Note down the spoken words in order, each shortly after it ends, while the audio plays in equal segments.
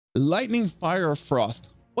Lightning, fire, or frost?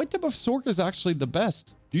 What type of Sorc is actually the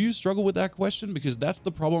best? Do you struggle with that question? Because that's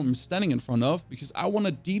the problem I'm standing in front of, because I want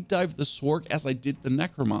to deep dive the Sorc as I did the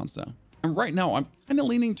Necromancer. And right now I'm kind of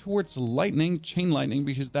leaning towards lightning, chain lightning,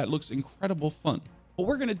 because that looks incredible fun. What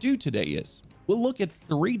we're going to do today is we'll look at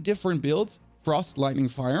 3 different builds, frost, lightning,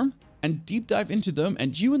 fire, and deep dive into them.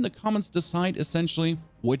 And you in the comments decide essentially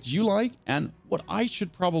what you like and what I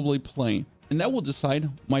should probably play. And that will decide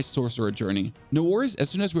my sorcerer journey. No worries, as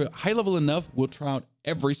soon as we're high level enough, we'll try out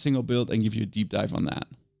every single build and give you a deep dive on that.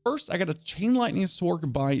 First, I got a chain lightning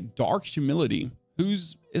Sorc by Dark Humility,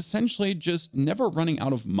 who's essentially just never running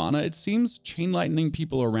out of mana, it seems, chain lightning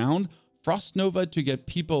people around, Frost Nova to get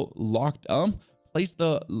people locked up, plays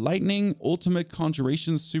the lightning ultimate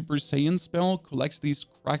conjuration super saiyan spell, collects these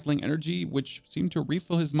crackling energy which seem to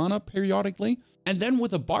refill his mana periodically, and then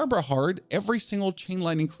with a Barber Heart, every single chain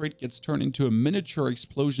lightning crit gets turned into a miniature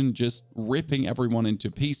explosion, just ripping everyone into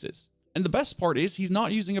pieces. And the best part is he's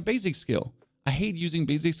not using a basic skill. I hate using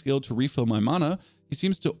basic skill to refill my mana. He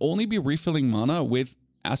seems to only be refilling mana with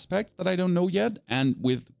aspects that I don't know yet and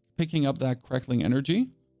with picking up that crackling energy.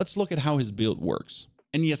 Let's look at how his build works.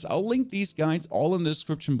 And yes, I'll link these guides all in the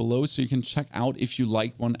description below so you can check out if you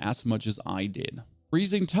like one as much as I did. We're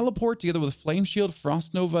using Teleport together with Flame Shield,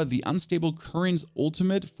 Frost Nova, the Unstable Currents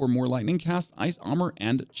Ultimate for more lightning cast, Ice Armor,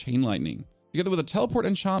 and Chain Lightning. Together with a Teleport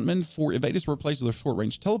enchantment for Evade is replaced with a short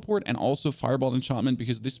range teleport, and also Fireball enchantment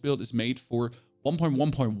because this build is made for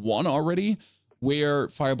 1.1.1 already, where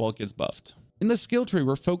Fireball gets buffed. In the skill tree,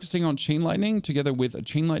 we're focusing on Chain Lightning together with a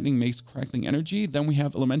Chain Lightning makes crackling energy. Then we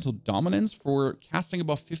have Elemental Dominance for casting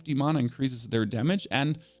above 50 mana increases their damage,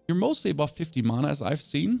 and you're mostly above 50 mana as I've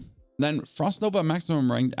seen. Then Frost Nova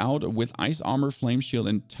maximum ranked out with Ice Armor, Flame Shield,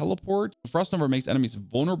 and Teleport. Frost Nova makes enemies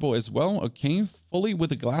vulnerable as well. Okay, fully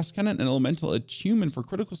with a Glass Cannon and Elemental Attunement for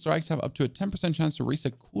critical strikes have up to a 10% chance to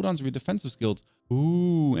reset cooldowns of your defensive skills.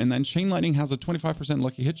 Ooh, and then Chain Lightning has a 25%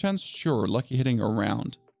 lucky hit chance. Sure, lucky hitting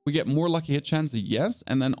around. We get more lucky hit chance, yes,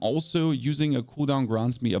 and then also using a cooldown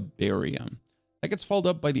grants me a barrier. That gets followed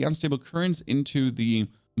up by the Unstable Currents into the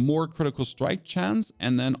more critical strike chance,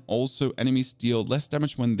 and then also enemies deal less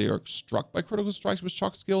damage when they are struck by critical strikes with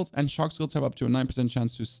shock skills, and shock skills have up to a 9%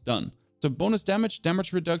 chance to stun. So bonus damage,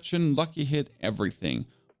 damage reduction, lucky hit, everything.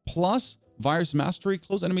 Plus Virus Mastery,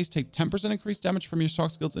 close enemies take 10% increased damage from your shock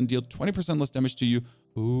skills and deal 20% less damage to you.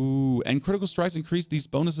 Ooh, and critical strikes increase these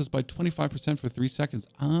bonuses by 25% for 3 seconds.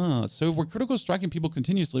 Ah, so if we're critical striking people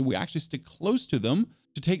continuously, we actually stick close to them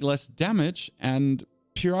to take less damage and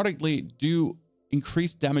periodically do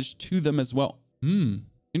increased damage to them as well.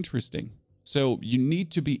 Interesting. So you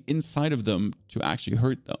need to be inside of them to actually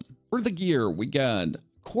hurt them. For the gear, we got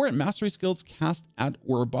Core and Mastery skills cast at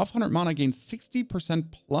or above 100 mana gain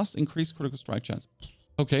 60% plus increased critical strike chance.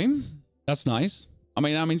 Okay, that's nice. I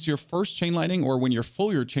mean, that means your first Chain Lightning, or when you're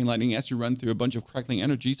full your Chain Lightning as you run through a bunch of crackling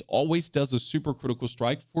energies, always does a super critical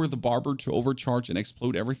strike for the Barber to overcharge and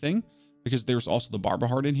explode everything, because there's also the Barber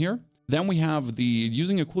Heart in here. Then we have the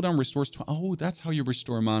using a cooldown restores. Oh, that's how you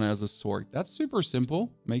restore mana as a Sorc. That's super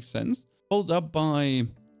simple. Makes sense. Followed up by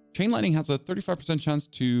Chain Lightning has a 35% chance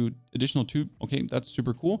to additional 2. Okay, that's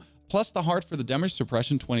super cool. Plus the heart for the damage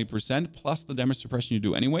suppression, 20%, plus the damage suppression you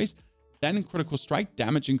do anyways. Then critical strike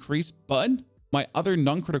damage increase, but my other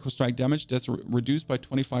non-critical strike damage does reduced by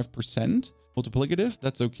 25%. Multiplicative,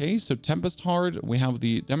 that's okay. So Tempest Heart, we have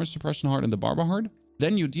the damage suppression heart and the Barber Heart.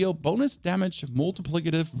 Then you deal bonus damage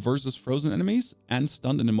multiplicative versus frozen enemies and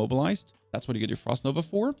stunned and immobilized. That's what you get your Frost Nova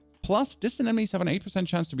for. Plus, distant enemies have an 8%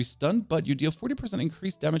 chance to be stunned, but you deal 40%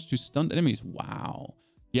 increased damage to stunned enemies. Wow.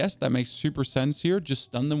 Yes, that makes super sense here. Just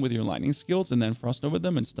stun them with your lightning skills and then Frost Nova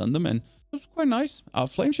them and stun them. And that's quite nice.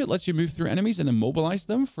 Flame Shield lets you move through enemies and immobilize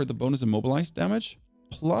them for the bonus immobilized damage.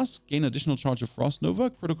 Plus, gain additional charge of Frost Nova.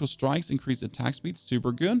 Critical strikes increase attack speed.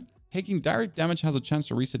 Super good. Taking direct damage has a chance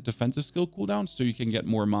to reset defensive skill cooldown so you can get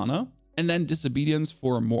more mana. And then Disobedience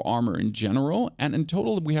for more armor in general. And in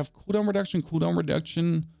total, we have cooldown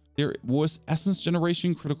reduction. There was Essence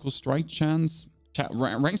Generation, critical strike chance.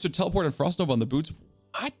 Ranks to Teleport and Frost Nova on the boots.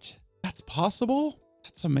 What? That's possible?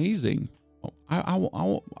 That's amazing.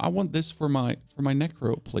 Oh, I want this for my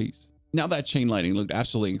Necro, please. Now that Chain Lightning looked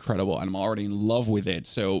absolutely incredible and I'm already in love with it.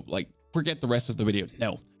 So like, forget the rest of the video.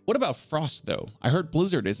 No. What about Frost though? I heard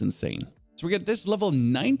Blizzard is insane. So we get this level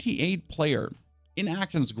 98 player in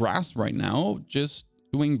Aken's grasp right now, just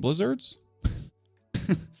doing blizzards.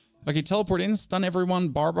 Okay, teleport in, stun everyone,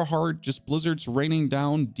 Barber Heart, just blizzards raining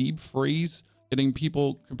down, deep freeze, getting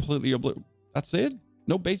people completely That's it?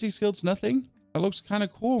 No basic skills, nothing? That looks kind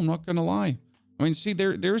of cool, I'm not gonna lie. I mean, see,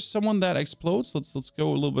 there's someone that explodes. Let's go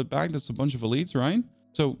a little bit back. That's a bunch of elites, right?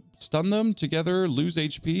 So stun them together, lose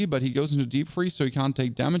HP, but he goes into deep freeze, so he can't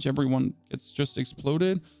take damage. Everyone gets just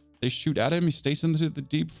exploded. They shoot at him. He stays into the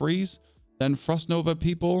deep freeze. Then Frost Nova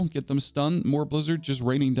people, get them stunned. More Blizzard just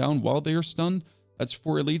raining down while they are stunned. That's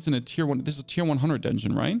 4 elites in a tier 1. This is a tier 100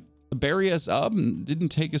 dungeon, right? The barrier is up and didn't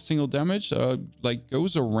take a single damage. Like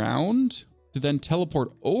goes around to then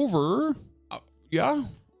teleport over. Yeah,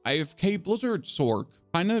 IFK Blizzard Sorc.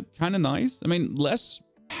 Kind of nice. I mean, less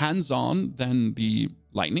hands-on than the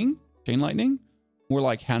lightning, chain lightning. More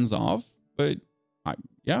like hands-off. But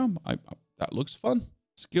that looks fun.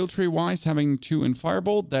 Skill tree wise, having 2 in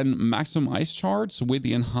Firebolt, then maximum ice shards. With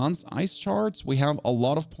the enhanced ice shards, we have a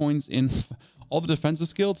lot of points in all the defensive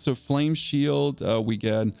skills. So flame shield, we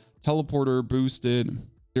get teleporter boosted.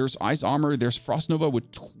 There's ice armor. There's Frost Nova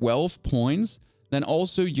with 12 points. Then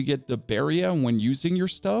also you get the barrier when using your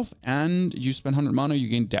stuff, and you spend 100 mana, you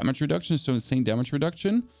gain damage reduction. So insane damage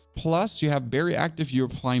reduction. Plus you have barrier active, you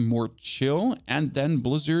apply more chill, and then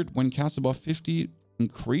Blizzard when cast above 50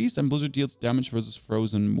 increase, and Blizzard deals damage versus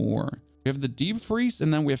frozen more. We have the deep freeze,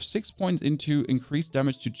 and then we have 6 points into increased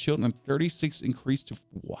damage to chill and 36 increase to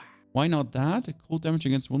why not that? Cold damage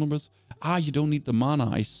against vulnerables. You don't need the mana.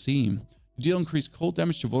 I see. You deal increased cold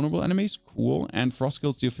damage to vulnerable enemies. Cool. And frost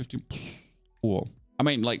skills deal 50. Cool. I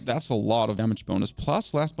mean, like, that's a lot of damage bonus.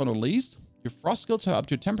 Plus, last but not least, your frost skills have up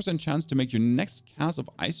to a 10% chance to make your next cast of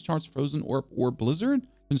ice shards, frozen orb, or blizzard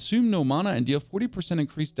consume no mana and deal 40%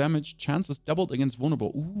 increased damage. Chances doubled against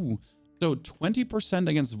vulnerable. Ooh. So 20%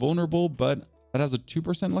 against vulnerable, but that has a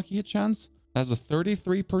 2% lucky hit chance. That has a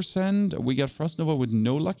 33%. We get Frost Nova with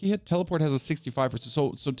no lucky hit. Teleport has a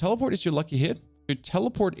 65%. So teleport is your lucky hit. You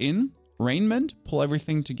teleport in, rainment, pull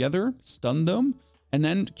everything together, stun them, and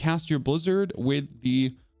then cast your blizzard with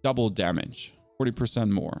the double damage, 40%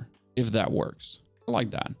 more, if that works. I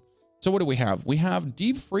like that. So what do we have? We have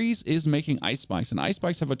deep freeze is making ice spikes, and ice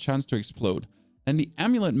spikes have a chance to explode. And the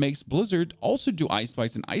amulet makes blizzard also do ice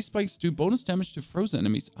spikes, and ice spikes do bonus damage to frozen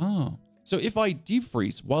enemies. So if I deep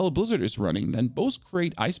freeze while a blizzard is running, then both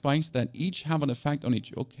create ice spikes that each have an effect on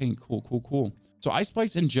each. Okay, cool. So ice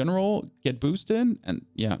spikes in general get boosted, and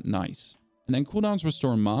yeah, nice. And then cooldowns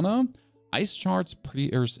restore mana. Ice shards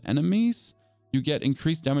pierce enemies. You get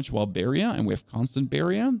increased damage while barrier, and we have constant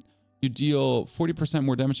barrier. You deal 40%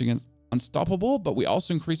 more damage against unstoppable, but we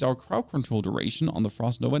also increase our crowd control duration on the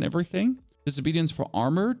Frost Nova and everything. Disobedience for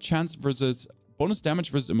armor, chance versus bonus damage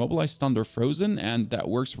versus immobilized, stunned, or frozen, and that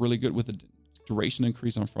works really good with the duration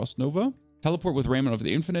increase on Frost Nova. Teleport with Raiment of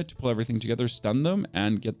the Infinite to pull everything together, stun them,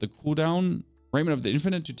 and get the cooldown. Raiment of the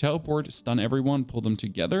Infinite to teleport, stun everyone, pull them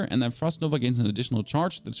together, and then Frost Nova gains an additional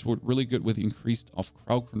charge that's really good with the increased of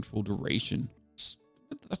crowd control duration.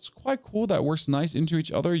 That's quite cool. That works nice into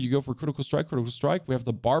each other. You go for critical strike. We have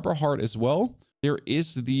the Barber Heart as well. There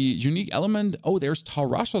is the unique element. Oh, there's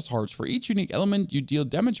Tarasha's Hearts. For each unique element you deal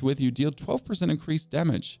damage with, you deal 12% increased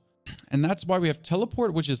damage. And that's why we have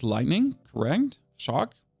Teleport, which is lightning, correct?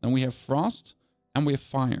 Shock. Then we have Frost, and we have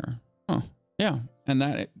Fire. Yeah. And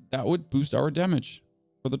that would boost our damage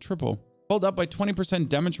for the triple. Followed up by 20%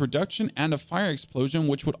 damage reduction and a Fire Explosion,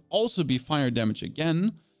 which would also be fire damage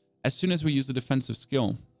again as soon as we use the defensive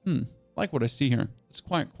skill. Like what I see here. It's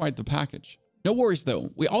quite the package. No worries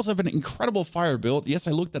though. We also have an incredible fire build. Yes,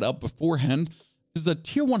 I looked that up beforehand. This is a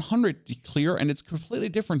tier 100 declare, and it's completely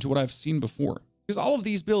different to what I've seen before. Because all of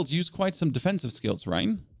these builds use quite some defensive skills, right?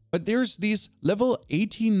 But there's these level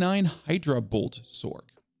 89 Hydra Bolt Sorc.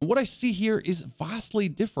 What I see here is vastly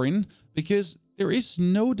different because there is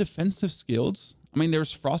no defensive skills. I mean,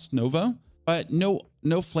 there's Frost Nova, but no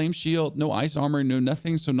flame shield, no ice armor, no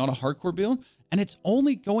nothing. So not a hardcore build. And it's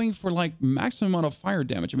only going for like maximum amount of fire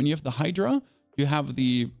damage. I mean, you have the Hydra, you have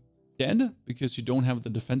the Dead because you don't have the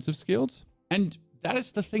defensive skills. And that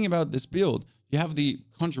is the thing about this build. You have the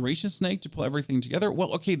Conjuration Snake to pull everything together.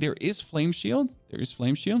 Well, okay, there is Flame Shield.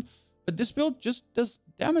 But this build just does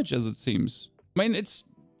damage as it seems. I mean, it's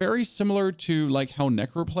very similar to like how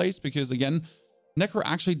Necro plays because again, Necro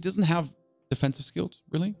actually doesn't have defensive skills,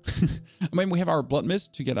 really. I mean, we have our Blood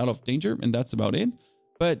Mist to get out of danger and that's about it.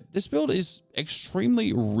 But this build is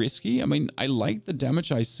extremely risky. I mean, I like the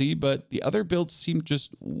damage I see, but the other builds seem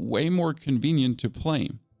just way more convenient to play.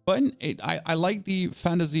 But I like the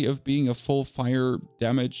fantasy of being a full fire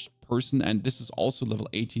damage person, and this is also level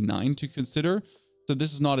 89 to consider. So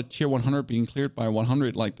this is not a tier 100 being cleared by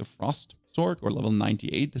 100 like the Frost Sorc or level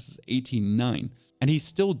 98. This is 89, and he's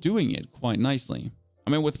still doing it quite nicely. I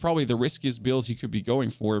mean, with probably the riskiest build he could be going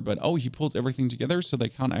for, but oh, he pulls everything together so they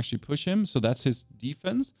can't actually push him. So that's his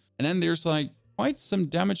defense. And then there's like quite some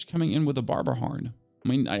damage coming in with the Barber Heart. I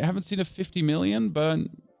mean, I haven't seen a 50 million, but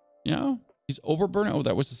yeah, he's overburning. Oh,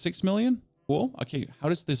 that was a 6 million. Cool. Okay, how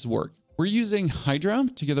does this work? We're using Hydra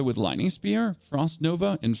together with Lightning Spear, Frost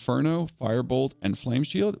Nova, Inferno, Firebolt, and Flame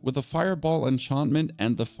Shield with the Fireball enchantment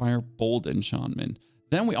and the Firebolt enchantment.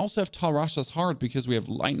 Then we also have Tal Rasha's Heart because we have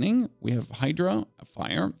Lightning, we have Hydra,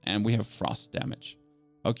 Fire, and we have Frost damage.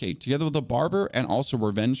 Okay, together with the Barber and also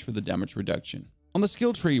Revenge for the damage reduction. On the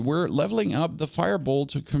skill tree, we're leveling up the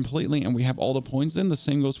Firebolt completely and we have all the points in. The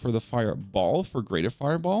same goes for the Fireball for greater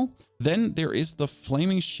Fireball. Then there is the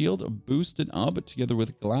Flaming Shield boosted up together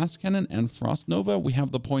with Glass Cannon and Frost Nova. We have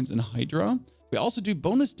the points in Hydra. We also do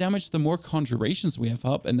bonus damage the more conjurations we have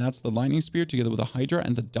up, and that's the Lightning Spear together with the Hydra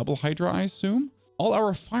and the double Hydra, I assume. All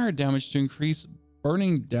our fire damage to increase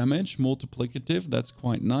burning damage multiplicative. That's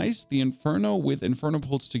quite nice. The Inferno with Inferno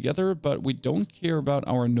Pulse together, but we don't care about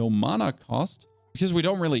our no mana cost because we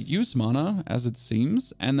don't really use mana as it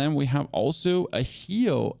seems. And then we have also a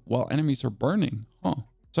heal while enemies are burning.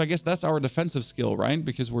 So I guess that's our defensive skill, right?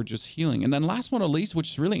 Because we're just healing. And then last but not least,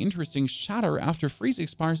 which is really interesting, Shatter. After freeze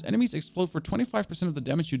expires, enemies explode for 25% of the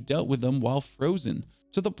damage you dealt with them while frozen.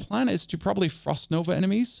 So the plan is to probably Frost Nova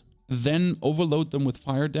enemies, then overload them with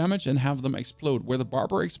fire damage and have them explode. Where the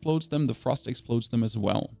Barber explodes them, the Frost explodes them as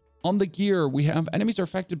well. On the gear, we have enemies are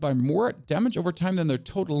affected by more damage over time than their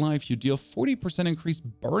total life. You deal 40% increased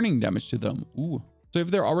burning damage to them. Ooh. So if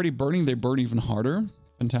they're already burning, they burn even harder.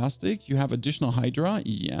 Fantastic. You have additional Hydra.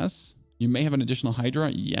 Yes. You may have an additional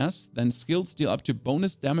Hydra. Yes. Then skills deal up to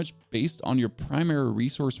bonus damage based on your primary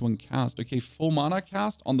resource when cast. Okay, full mana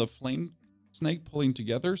cast on the Flame Snake pulling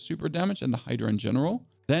together. Super damage and the Hydra in general.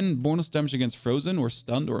 Then bonus damage against frozen or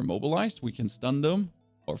stunned or immobilized. We can stun them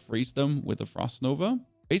or freeze them with the Frost Nova.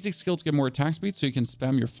 Basic skills get more attack speed, so you can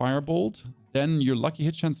spam your Firebolt. Then your lucky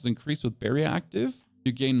hit chance is increased with Barrier active.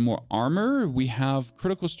 You gain more armor. We have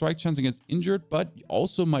critical strike chance against injured, but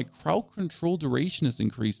also my crowd control duration is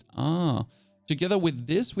increased. Together with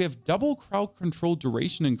this, we have double crowd control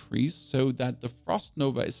duration increase so that the Frost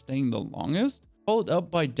Nova is staying the longest, followed up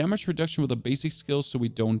by damage reduction with a basic skill so we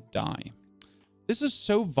don't die. This is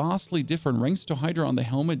so vastly different. Ranks to Hydra on the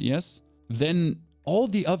helmet, yes. Then all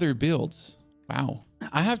the other builds. Wow.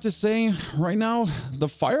 I have to say, right now, the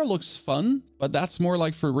fire looks fun, but that's more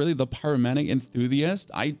like for really the pyromanic enthusiast.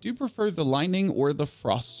 I do prefer the lightning or the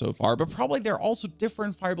frost so far, but probably there are also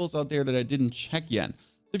different fireballs out there that I didn't check yet.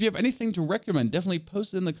 So if you have anything to recommend, definitely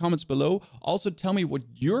post it in the comments below. Also tell me what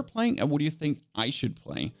you're playing and what do you think I should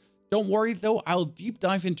play. Don't worry though, I'll deep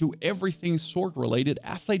dive into everything Sorc related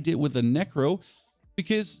as I did with the Necro,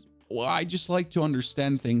 because well, I just like to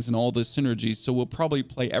understand things and all the synergies, so we'll probably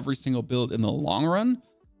play every single build in the long run.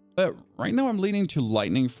 But right now I'm leaning to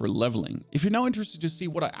Lightning for leveling. If you're now interested to see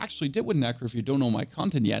what I actually did with Necro, if you don't know my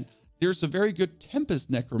content yet, there's a very good Tempest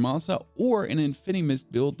Necromancer or an Infinimist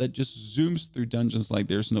build that just zooms through dungeons like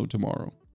there's no tomorrow.